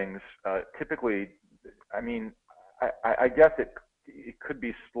these things, typically, I mean, I guess it could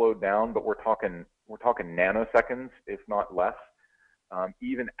be slowed down, but we're talking nanoseconds, if not less.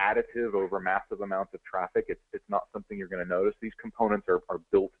 Even additive over massive amounts of traffic, it's not something you're going to notice. These components are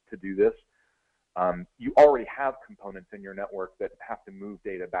built to do this. You already have components in your network that have to move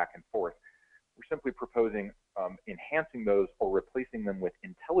data back and forth. We're simply proposing enhancing those or replacing them with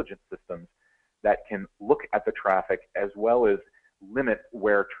intelligent systems that can look at the traffic as well as limit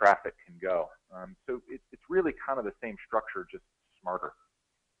where traffic can go. So it's really kind of the same structure, just smarter.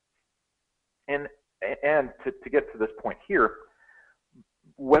 And to get to this point here,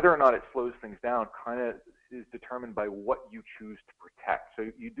 whether or not it slows things down kind of is determined by what you choose to protect. So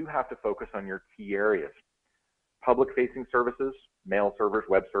you do have to focus on your key areas. Public-facing services, mail servers,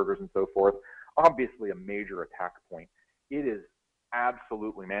 web servers, and so forth, obviously a major attack point. It is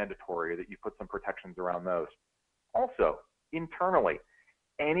absolutely mandatory that you put some protections around those. Also, internally,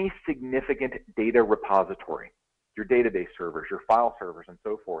 any significant data repository, your database servers, your file servers, and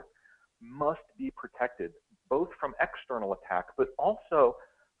so forth, must be protected both from external attack, but also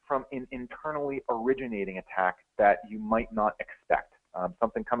from an internally originating attack that you might not expect,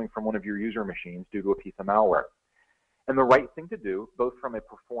 something coming from one of your user machines due to a piece of malware. And the right thing to do, both from a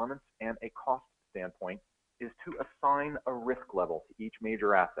performance and a cost standpoint, is to assign a risk level to each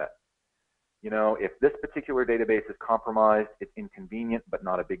major asset. You know, if this particular database is compromised, it's inconvenient, but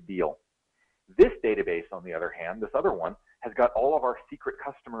not a big deal. This database, on the other hand, this other one, has got all of our secret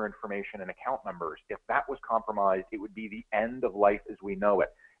customer information and account numbers. If that was compromised, it would be the end of life as we know it.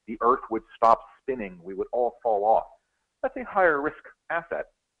 The earth would stop spinning. We would all fall off. That's a higher risk asset.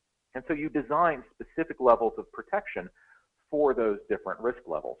 And so you design specific levels of protection for those different risk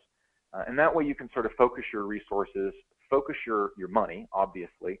levels. And that way you can sort of focus your resources, focus your money,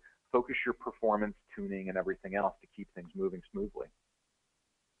 obviously, focus your performance, tuning, and everything else to keep things moving smoothly.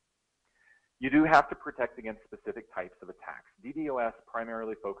 You do have to protect against specific types of attacks. DDoS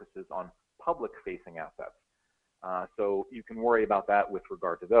primarily focuses on public-facing assets. So you can worry about that with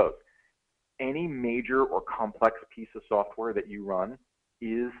regard to those. Any major or complex piece of software that you run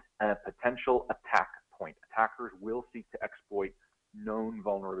is a potential attack point. Attackers will seek to exploit known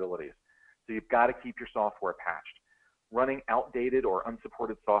vulnerabilities. So you've got to keep your software patched. Running outdated or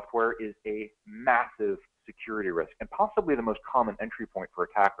unsupported software is a massive security risk and possibly the most common entry point for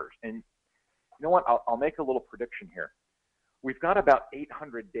attackers. And you know what? I'll make a little prediction here. We've got about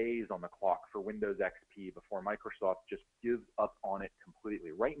 800 days on the clock for Windows XP before Microsoft just gives up on it completely.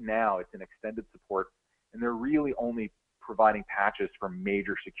 Right now, it's in extended support, and they're really only providing patches for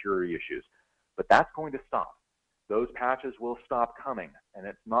major security issues. But that's going to stop. Those patches will stop coming, and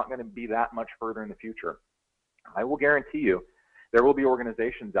it's not going to be that much further in the future. I will guarantee you there will be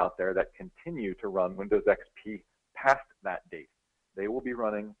organizations out there that continue to run Windows XP past that date. They will be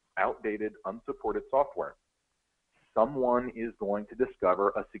running outdated, unsupported software. Someone is going to discover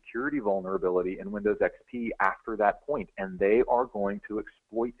a security vulnerability in Windows XP after that point, and they are going to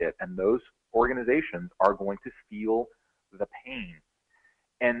exploit it, and those organizations are going to feel the pain.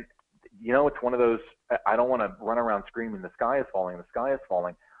 And, you know, it's one of those, I don't want to run around screaming, the sky is falling,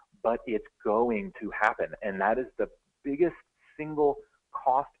 but it's going to happen, and that is the biggest single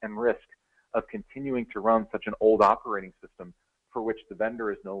cost and risk of continuing to run such an old operating system for which the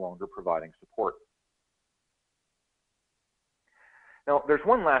vendor is no longer providing support. Now, there's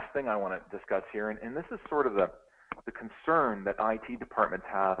one last thing I want to discuss here, and this is sort of the concern that IT departments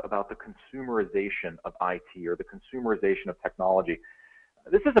have about the consumerization of IT or the consumerization of technology.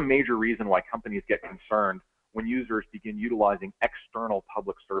 This is a major reason why companies get concerned when users begin utilizing external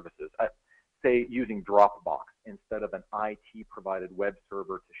public services, say using Dropbox instead of an IT-provided web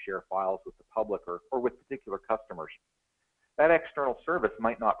server to share files with the public or with particular customers. That external service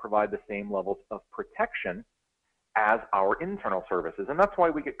might not provide the same levels of protection as our internal services, and that's why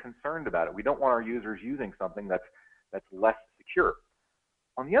we get concerned about it. We don't want our users using something that's less secure.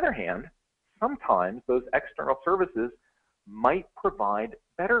 On the other hand, sometimes those external services might provide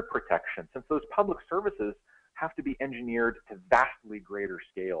better protection, since those public services have to be engineered to vastly greater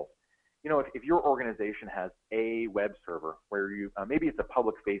scales. You know, if your organization has a web server where you, maybe it's a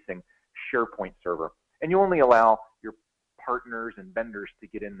public-facing SharePoint server, and you only allow your partners and vendors to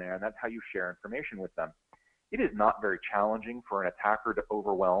get in there, and that's how you share information with them. It is not very challenging for an attacker to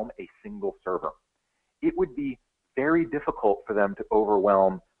overwhelm a single server. it would be very difficult for them to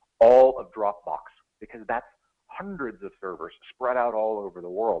overwhelm all of Dropbox because that's hundreds of servers spread out all over the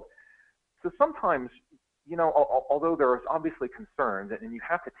world. So sometimes, although there is obviously concerns and you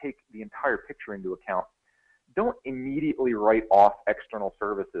have to take the entire picture into account, don't immediately write off external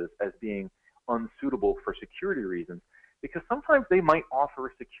services as being unsuitable for security reasons, because sometimes they might offer a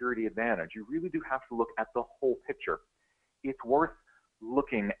security advantage. You really do have to look at the whole picture. It's worth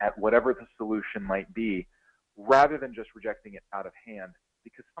looking at whatever the solution might be rather than just rejecting it out of hand,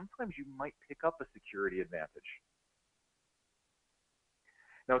 because sometimes you might pick up a security advantage.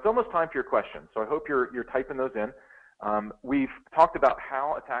 Now it's almost time for your questions, so I hope you're typing those in. We've talked about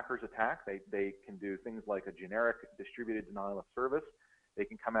how attackers attack. They can do things like a generic distributed denial of service. They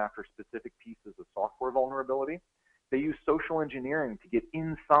can come after specific pieces of software vulnerability. They use social engineering to get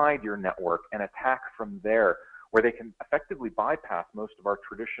inside your network and attack from there, where they can effectively bypass most of our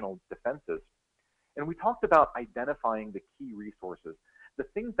traditional defenses. And we talked about identifying the key resources, the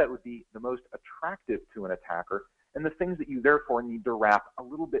things that would be the most attractive to an attacker, and the things that you therefore need to wrap a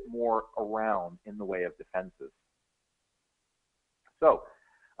little bit more around in the way of defenses. So,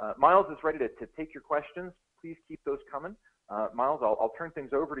 Miles is ready to take your questions. Please keep those coming. Miles, I'll turn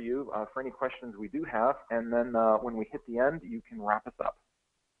things over to you for any questions we do have, and then when we hit the end, you can wrap us up.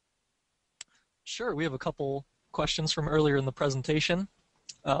 Sure, we have a couple questions from earlier in the presentation.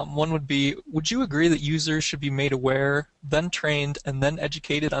 One would be, would you agree that users should be made aware, then trained, and then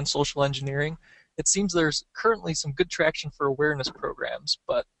educated on social engineering? It seems there's currently some good traction for awareness programs,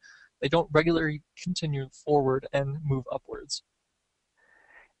 but they don't regularly continue forward and move upwards.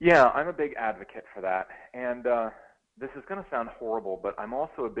 Yeah, I'm a big advocate for that. And this is going to sound horrible, but I'm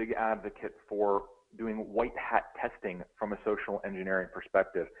also a big advocate for doing white hat testing from a social engineering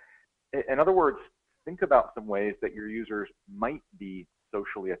perspective. In other words, think about some ways that your users might be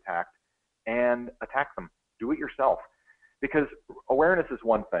socially attacked and attack them. Do it yourself. Because awareness is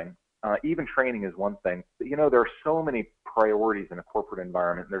one thing. Even training is one thing. But, there are so many priorities in a corporate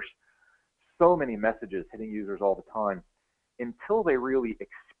environment. There's so many messages hitting users all the time. Until they really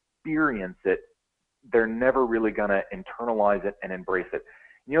experience it, they're never really going to internalize it and embrace it.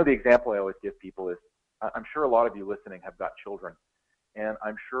 The example I always give people is, I'm sure a lot of you listening have got children, and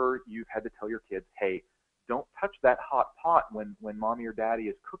I'm sure you've had to tell your kids, hey, don't touch that hot pot when mommy or daddy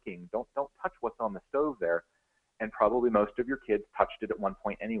is cooking. Don't touch what's on the stove there. And probably most of your kids touched it at one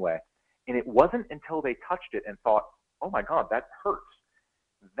point anyway. And it wasn't until they touched it and thought, oh my God, that hurts.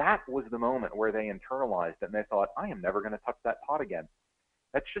 That was the moment where they internalized it and they thought, I am never going to touch that pot again.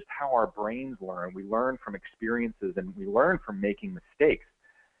 That's just how our brains learn. We learn from experiences and we learn from making mistakes.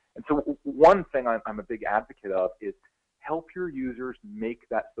 And so one thing I'm a big advocate of is help your users make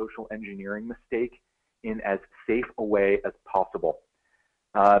that social engineering mistake in as safe a way as possible.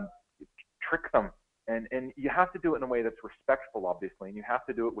 Trick them. And you have to do it in a way that's respectful, obviously, and you have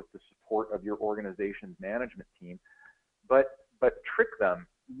to do it with the support of your organization's management team. But trick them,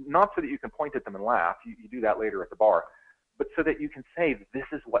 not so that you can point at them and laugh. You do that later at the bar. But so that you can say, this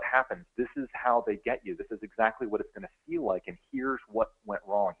is what happens. This is how they get you. This is exactly what it's going to feel like. And here's what went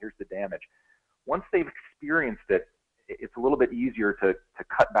wrong. Here's the damage. Once they've experienced it, it's a little bit easier to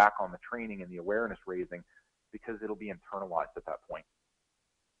cut back on the training and the awareness raising because it'll be internalized at that point.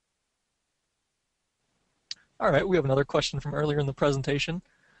 All right, we have another question from earlier in the presentation.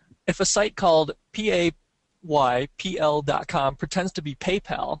 If a site called paypl.com pretends to be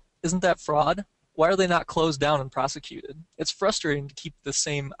PayPal, isn't that fraud? Why are they not closed down and prosecuted? It's frustrating to keep the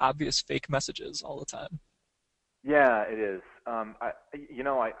same obvious fake messages all the time. Yeah, it is.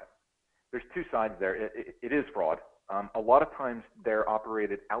 There's two sides there. It is fraud. A lot of times they're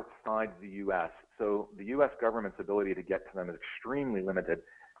operated outside the U.S., so the U.S. government's ability to get to them is extremely limited.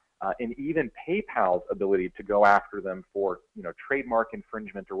 And even PayPal's ability to go after them for, trademark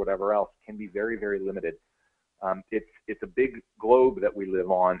infringement or whatever else can be very, very limited. It's a big globe that we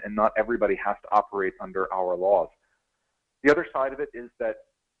live on, and not everybody has to operate under our laws. The other side of it is that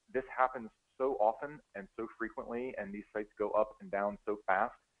this happens so often and so frequently, and these sites go up and down so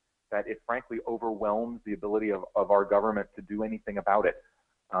fast that it frankly overwhelms the ability of our government to do anything about it.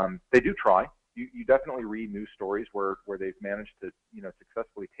 They do try. You definitely read news stories where they've managed to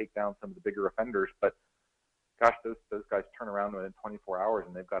successfully take down some of the bigger offenders, but gosh, those guys turn around within 24 hours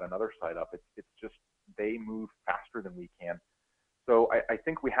and they've got another site up. It's just they move faster than we can. So I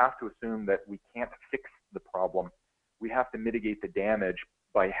think we have to assume that we can't fix the problem. We have to mitigate the damage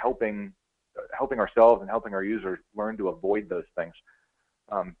by helping ourselves and helping our users learn to avoid those things.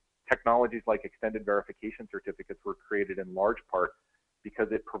 Technologies like extended verification certificates were created in large part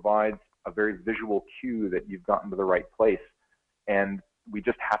because it provides a very visual cue that you've gotten to the right place. And We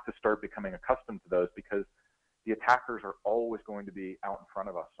just have to start becoming accustomed to those because the attackers are always going to be out in front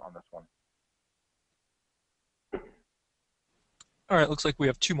of us on this one. All right, looks like we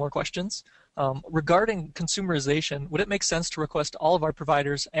have two more questions. Regarding consumerization, would it make sense to request all of our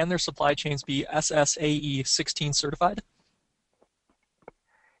providers and their supply chains be SSAE 16 certified?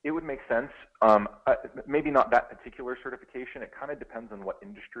 It would make sense. Maybe not that particular certification. It kind of depends on what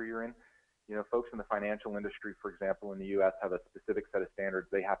industry you're in. You know, folks in the financial industry, for example, in the U.S. have a specific set of standards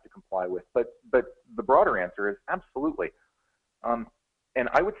they have to comply with. But the broader answer is absolutely. And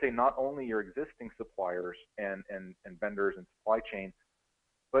I would say not only your existing suppliers and vendors and supply chain,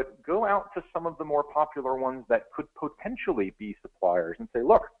 but go out to some of the more popular ones that could potentially be suppliers and say,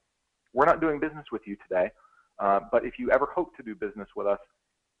 look, we're not doing business with you today, but if you ever hope to do business with us,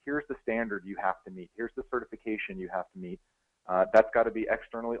 here's the standard you have to meet. Here's the certification you have to meet. That's got to be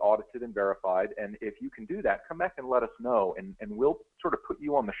externally audited and verified. And if you can do that, come back and let us know, and we'll sort of put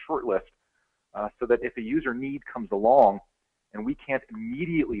you on the short list so that if a user need comes along and we can't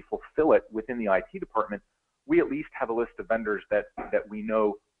immediately fulfill it within the IT department, we at least have a list of vendors that we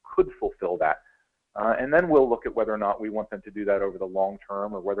know could fulfill that. And then we'll look at whether or not we want them to do that over the long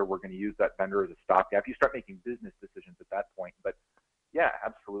term or whether we're going to use that vendor as a stopgap. You start making business decisions at that point. But yeah,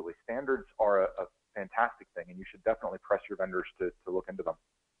 absolutely. Standards are a fantastic thing, and you should definitely press your vendors to look into them.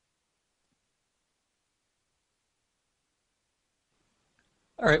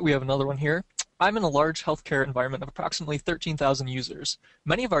 All right, we have another one here. I'm in a large healthcare environment of approximately 13,000 users.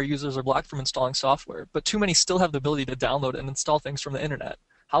 Many of our users are blocked from installing software, but too many still have the ability to download and install things from the internet.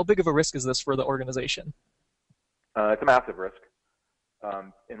 How big of a risk is this for the organization? It's a massive risk.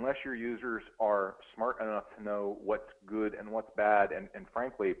 Unless your users are smart enough to know what's good and what's bad, and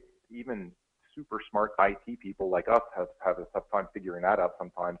frankly, even super smart IT people like us have a tough time figuring that out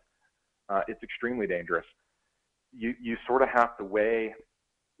sometimes, it's extremely dangerous. You sort of have to weigh,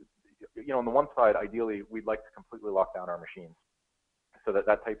 you know, on the one side, ideally, we'd like to completely lock down our machines so that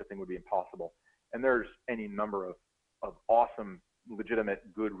type of thing would be impossible. And there's any number of awesome, legitimate,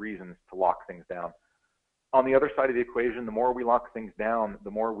 good reasons to lock things down. On the other side of the equation, the more we lock things down,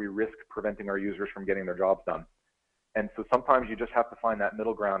 the more we risk preventing our users from getting their jobs done. And so sometimes you just have to find that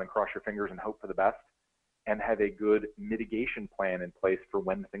middle ground and cross your fingers and hope for the best and have a good mitigation plan in place for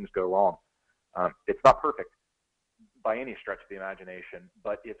when things go wrong. It's not perfect by any stretch of the imagination,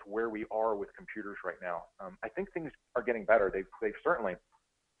 but it's where we are with computers right now. I think things are getting better. They've certainly,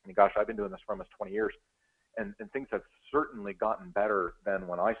 I mean, gosh, I've been doing this for almost 20 years. And things have certainly gotten better than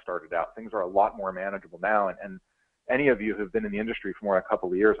when I started out. Things are a lot more manageable now. And any of you who've been in the industry for more than a couple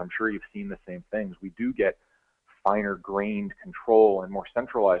of years, I'm sure you've seen the same things. We do get finer grained control and more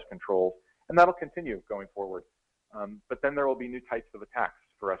centralized controls, and that'll continue going forward. But then there will be new types of attacks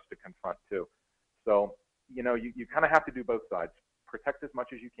for us to confront too. So, you know, you kind of have to do both sides. Protect as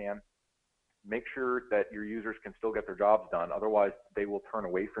much as you can. Make sure that your users can still get their jobs done. Otherwise, they will turn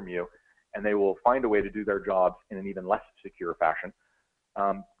away from you, and they will find a way to do their jobs in an even less secure fashion.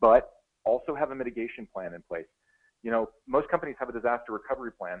 But also have a mitigation plan in place. You know, most companies have a disaster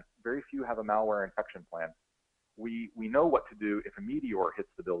recovery plan. Very few have a malware infection plan. We know what to do if a meteor hits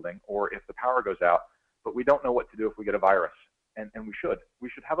the building or if the power goes out, but we don't know what to do if we get a virus. And we should. We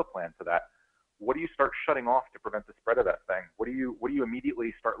should have a plan for that. What do you start shutting off to prevent the spread of that thing? What do you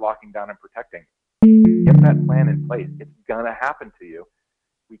immediately start locking down and protecting? Get that plan in place. It's gonna happen to you.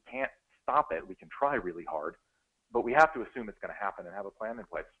 We can't stop it. We can try really hard, but we have to assume it's going to happen and have a plan in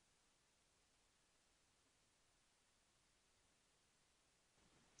place.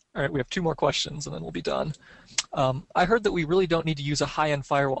 All right, we have two more questions and then we'll be done. I heard that we really don't need to use a high-end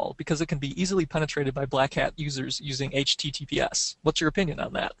firewall because it can be easily penetrated by black hat users using HTTPS. What's your opinion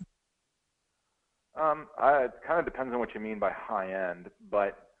on that? It kind of depends on what you mean by high-end,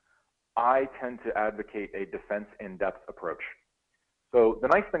 but I tend to advocate a defense in-depth approach. So the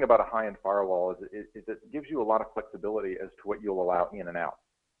nice thing about a high-end firewall is it gives you a lot of flexibility as to what you'll allow in and out.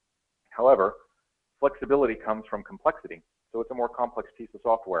 However, flexibility comes from complexity. So it's a more complex piece of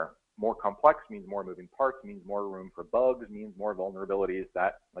software. More complex means more moving parts, means more room for bugs, means more vulnerabilities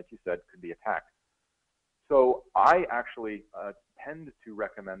that, like you said, could be attacked. So I actually tend to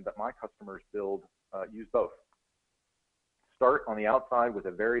recommend that my customers use both. Start on the outside with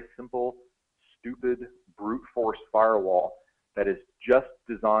a very simple, stupid, brute force firewall that is just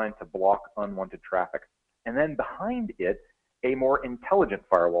designed to block unwanted traffic. And then behind it, a more intelligent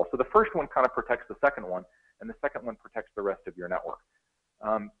firewall. So the first one kind of protects the second one, and the second one protects the rest of your network.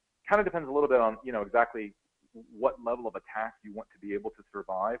 Kind of depends a little bit on, you know, exactly what level of attack you want to be able to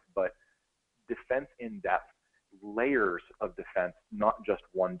survive, but defense in depth, layers of defense, not just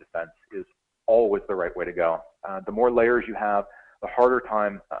one defense, is always the right way to go. The more layers you have, the harder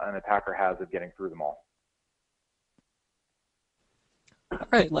time an attacker has of getting through them all. All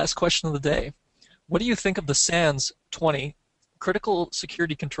right, last question of the day. What do you think of the SANS 20 critical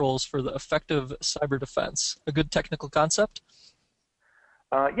security controls for the effective cyber defense? A good technical concept?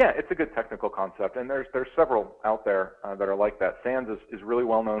 Yeah, it's a good technical concept, and there's several out there that are like that. SANS is really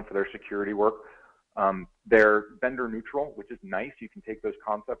well known for their security work. They're vendor neutral, which is nice. You can take those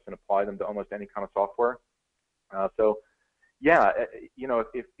concepts and apply them to almost any kind of software. So, yeah, you know,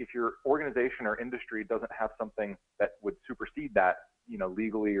 if your organization or industry doesn't have something that would supersede that, you know,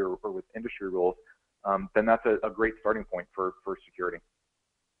 legally or with industry rules, then that's a great starting point for security.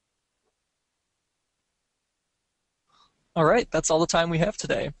 All right, that's all the time we have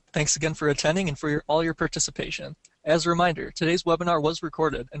today. Thanks again for attending and for all your participation. As a reminder, today's webinar was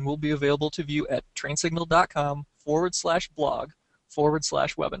recorded and will be available to view at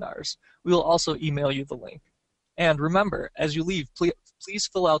trainsignal.com/blog/webinars. We will also email you the link. And remember, as you leave, please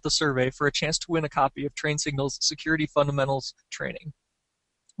fill out the survey for a chance to win a copy of TrainSignal's Security Fundamentals training.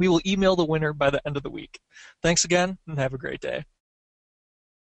 We will email the winner by the end of the week. Thanks again, and have a great day.